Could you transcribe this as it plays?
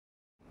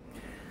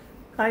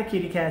Hi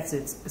kitty cats,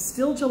 it's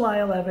still July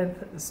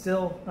 11th,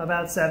 still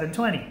about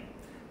 7:20,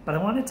 but I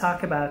want to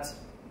talk about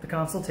the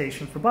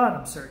consultation for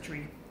bottom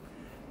surgery.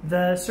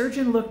 The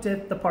surgeon looked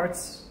at the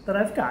parts that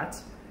I've got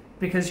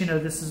because, you know,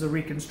 this is a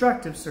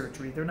reconstructive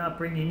surgery. They're not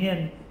bringing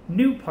in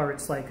new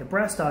parts like a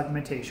breast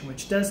augmentation,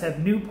 which does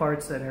have new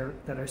parts that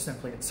are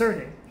simply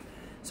inserting.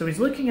 So he's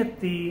looking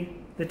at the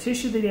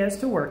tissue that he has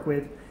to work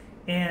with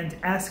and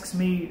asks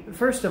me,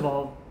 first of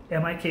all,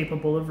 am I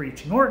capable of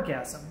reaching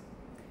orgasm?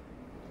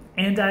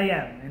 And I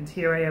am, and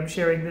here I am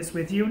sharing this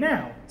with you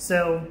now.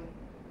 So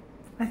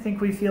I think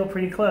we feel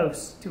pretty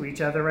close to each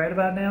other right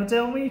about now,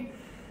 don't we?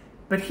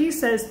 But he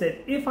says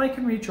that if I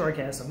can reach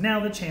orgasm, now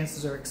the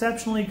chances are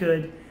exceptionally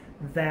good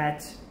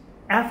that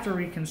after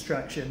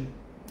reconstruction,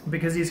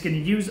 because he's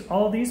going to use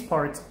all these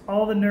parts,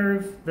 all the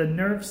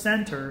nerve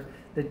center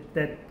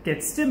that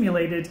gets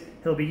stimulated,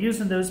 he'll be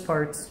using those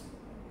parts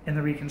in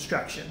the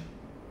reconstruction.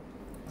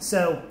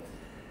 So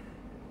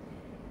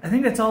I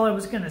think that's all I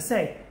was going to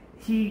say.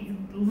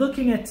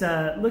 Looking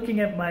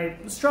at my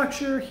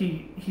structure,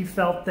 he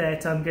felt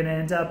that I'm going to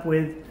end up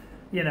with,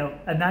 you know,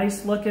 a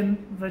nice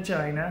looking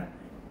vagina,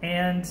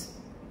 and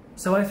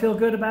so I feel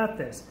good about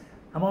this.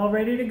 I'm all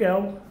ready to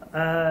go.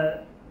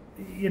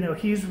 You know,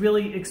 he's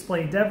really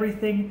explained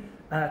everything,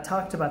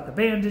 talked about the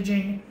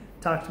bandaging,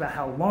 talked about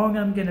how long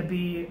I'm going to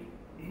be,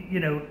 you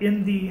know,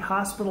 in the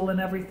hospital and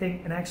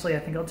everything, and actually I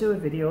think I'll do a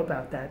video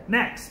about that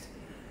next.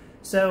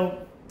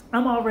 So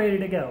I'm all ready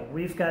to go.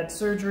 We've got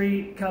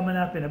surgery coming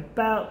up in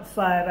about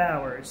 5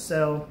 hours,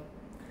 so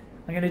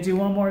I'm going to do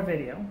one more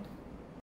video.